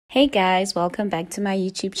Hey guys, welcome back to my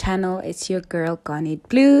YouTube channel. It's your girl Garnet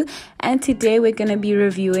Blue, and today we're going to be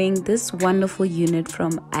reviewing this wonderful unit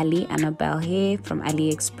from Ali Annabelle Hair from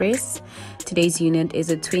AliExpress. Today's unit is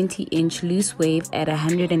a 20-inch loose wave at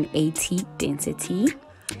 180 density.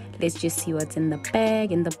 Let's just see what's in the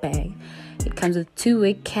bag. It comes with 2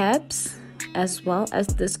 wig caps as well as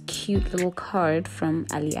this cute little card from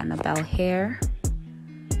Ali Annabelle Hair.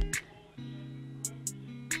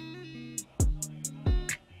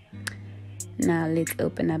 Now let's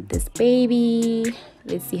open up this baby.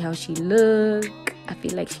 Let's see how she look. I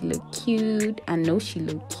feel like she look cute. I know she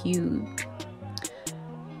look cute.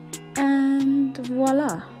 And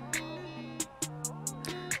voila.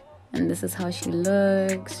 And this is how she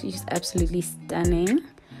looks. She's absolutely stunning.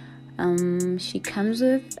 She comes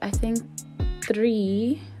with, I think,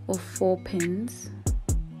 3 or 4 pins.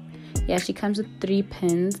 Yeah, she comes with 3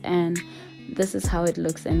 pins, and this is how it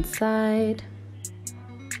looks inside.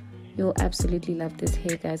 You'll absolutely love this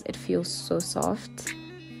hair, guys. It feels so soft.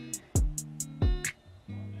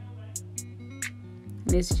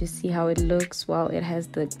 Let's just see how it looks while it has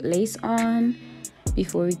the lace on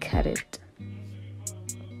before we cut it.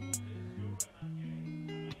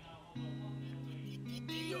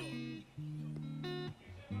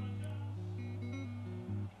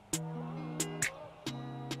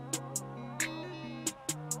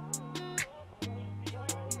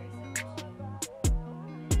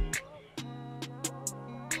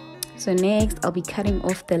 So next, I'll be cutting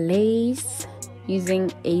off the lace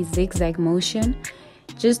using a zigzag motion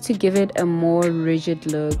just to give it a more rigid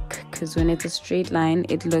look, because when it's a straight line,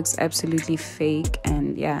 it looks absolutely fake,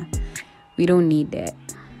 and yeah, we don't need that.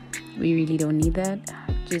 We really don't need that.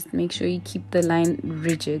 Just make sure you keep the line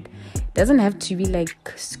rigid. It doesn't have to be like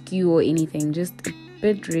skew or anything, just a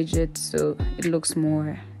bit rigid so it looks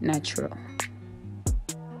more natural.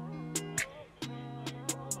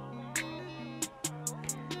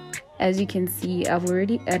 As you can see, I've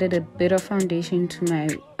already added a bit of foundation to my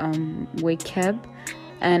wig cap,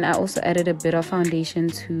 and I also added a bit of foundation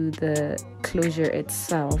to the closure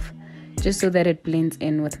itself, just so that it blends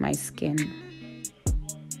in with my skin.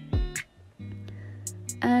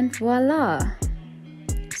 And voila!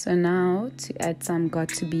 So now to add some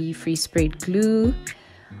got-to-be free sprayed glue,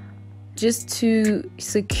 just to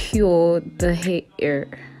secure the hair.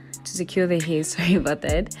 Sorry about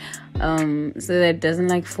that. So that it doesn't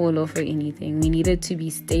like fall off or anything. We need it to be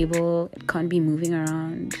stable. It can't be moving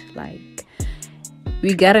around. Like,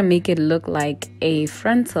 we gotta make it look like a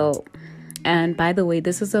frontal. And by the way,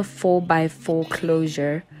 this is a 4x4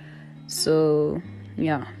 closure, so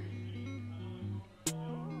yeah.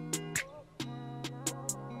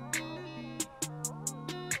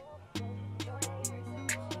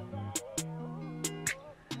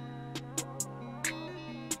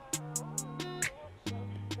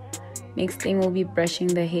 Next thing, we'll be brushing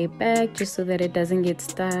the hair back just so that it doesn't get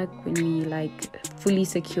stuck when we like fully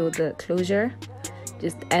secure the closure.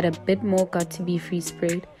 Just add a bit more got-to-be free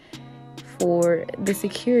sprayed for the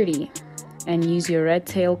security, and use your rat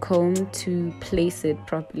tail comb to place it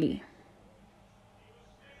properly.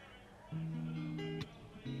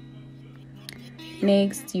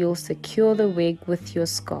 Next, you'll secure the wig with your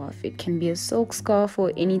scarf. It can be a silk scarf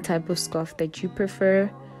or any type of scarf that you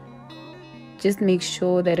prefer. Just make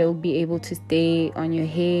sure that it'll be able to stay on your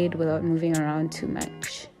head without moving around too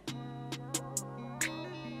much.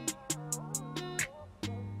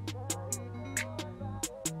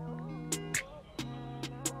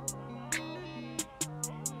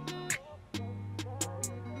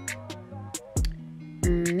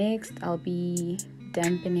 Next, I'll be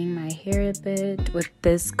dampening my hair a bit with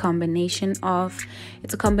this combination of,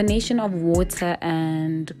 it's a combination of water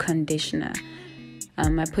and conditioner.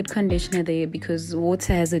 I put conditioner there because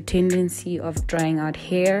water has a tendency of drying out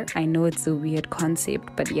hair. I know it's a weird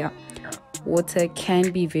concept, but yeah, water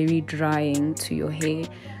can be very drying to your hair,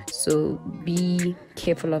 so be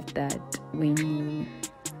careful of that when you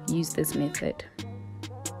use this method.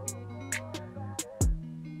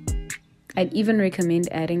 I'd even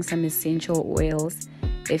recommend adding some essential oils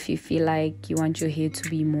if you feel like you want your hair to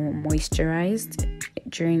be more moisturized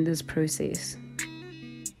during this process.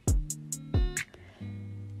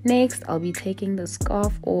 Next, I'll be taking the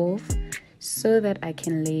scarf off so that I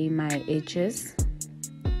can lay my edges.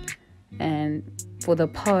 And for the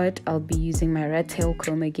part, I'll be using my rat tail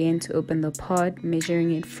comb again to open the part,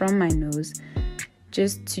 measuring it from my nose,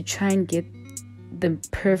 just to try and get the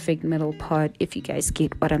perfect middle part, if you guys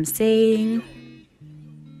get what I'm saying.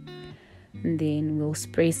 And then we'll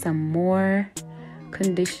spray some more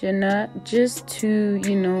conditioner just to,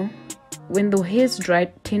 you know, when the hair's dry,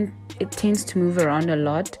 it tends to move around a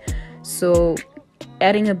lot, so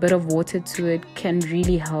adding a bit of water to it can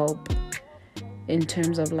really help in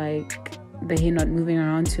terms of like the hair not moving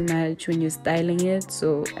around too much when you're styling it.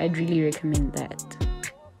 So I'd really recommend that.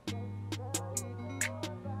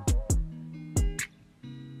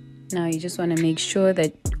 Now you just want to make sure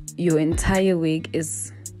that your entire wig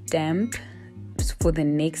is damp for the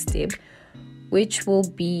next step, which will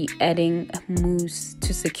be adding mousse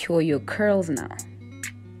to secure your curls now.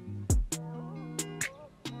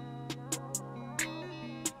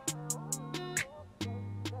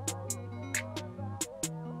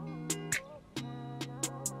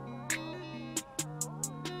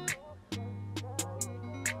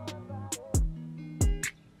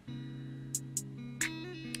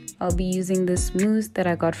 I'll be using this mousse that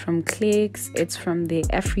I got from Clicks. It's from the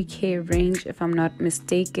Africare range, if I'm not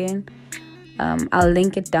mistaken. I'll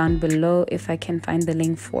link it down below if I can find the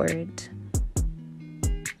link for it.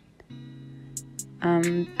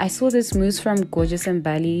 I saw this mousse from Gorgeous and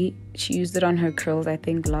Bali. She used it on her curls, I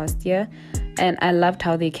think, last year, and I loved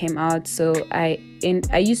how they came out. So I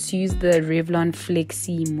used to use the Revlon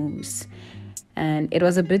Flexi mousse, and it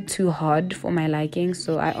was a bit too hard for my liking,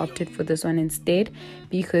 so I opted for this one instead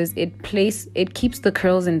because it keeps the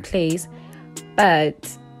curls in place,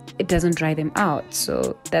 but it doesn't dry them out.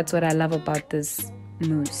 So that's what I love about this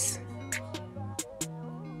mousse.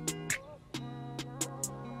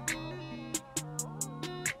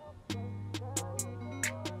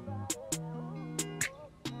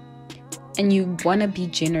 And you want to be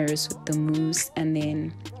generous with the mousse, and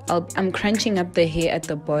then I'm crunching up the hair at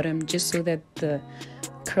the bottom just so that the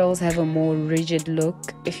curls have a more rigid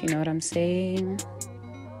look, if you know what I'm saying.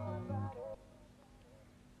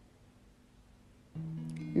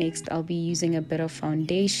 Next, I'll be using a bit of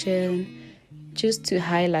foundation just to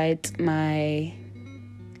highlight my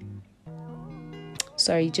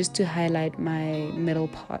middle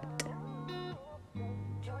part.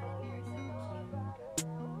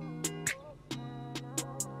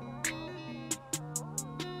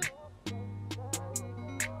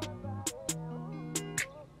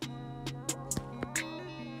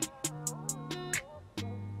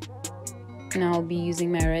 Now I'll be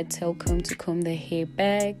using my red tail comb to comb the hair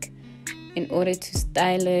back in order to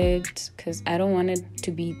style it, because I don't want it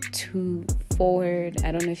to be too forward.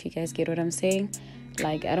 I don't know if you guys get what I'm saying.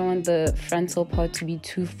 Like, I don't want the frontal part to be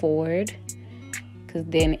too forward, because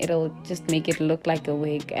then it'll just make it look like a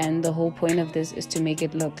wig, and the whole point of this is to make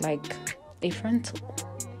it look like a frontal.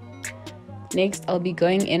 Next, I'll be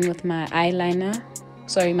going in with my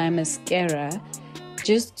my mascara,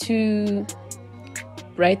 just to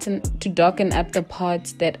darken up the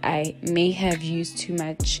parts that I may have used too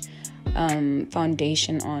much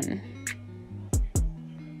foundation on.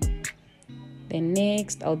 Then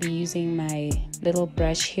next, I'll be using my little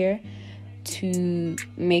brush here to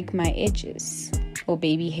make my edges, or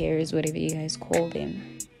baby hairs, whatever you guys call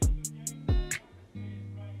them.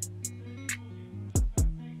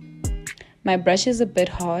 My brush is a bit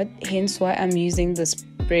hard, hence why I'm using the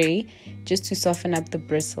spray just to soften up the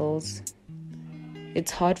bristles. It's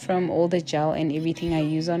hard from all the gel and everything I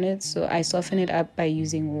use on it, so I soften it up by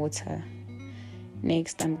using water.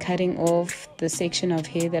 Next, I'm cutting off the section of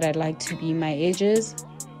hair that I'd like to be my edges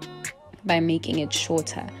by making it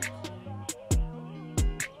shorter.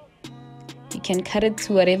 You can cut it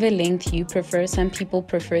to whatever length you prefer. Some people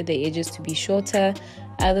prefer the edges to be shorter,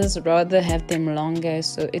 others rather have them longer,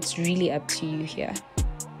 so it's really up to you here.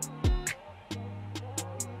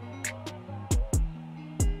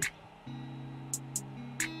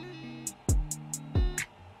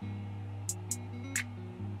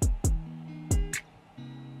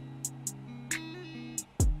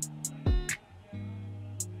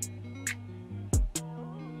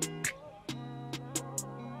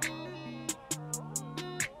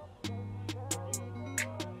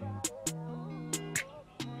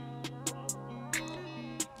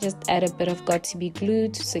 Just add a bit of got2b glue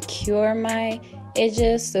to secure my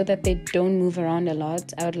edges so that they don't move around a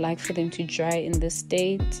lot. I would like for them to dry in this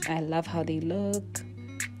state. I love how they look.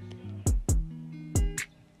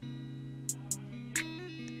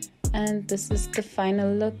 And this is the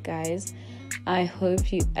final look, guys. I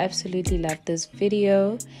hope you absolutely loved this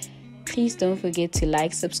video. Please don't forget to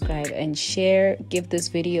like, subscribe, and share. Give this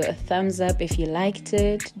video a thumbs up if you liked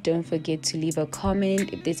it. Don't forget to leave a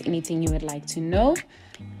comment if there's anything you would like to know.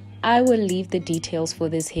 I will leave the details for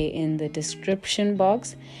this hair in the description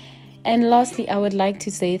box. And lastly, I would like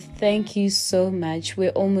to say thank you so much.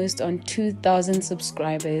 We're almost on 2,000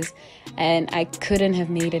 subscribers, and I couldn't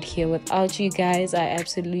have made it here without you guys. I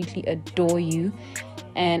absolutely adore you,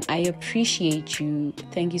 and I appreciate you.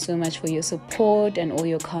 Thank you so much for your support and all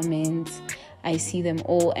your comments. I see them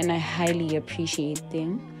all and I highly appreciate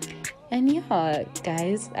them. And yeah,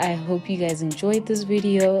 guys, I hope you guys enjoyed this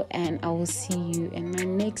video, and I will see you in my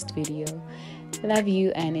next video. Love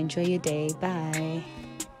you and enjoy your day. Bye.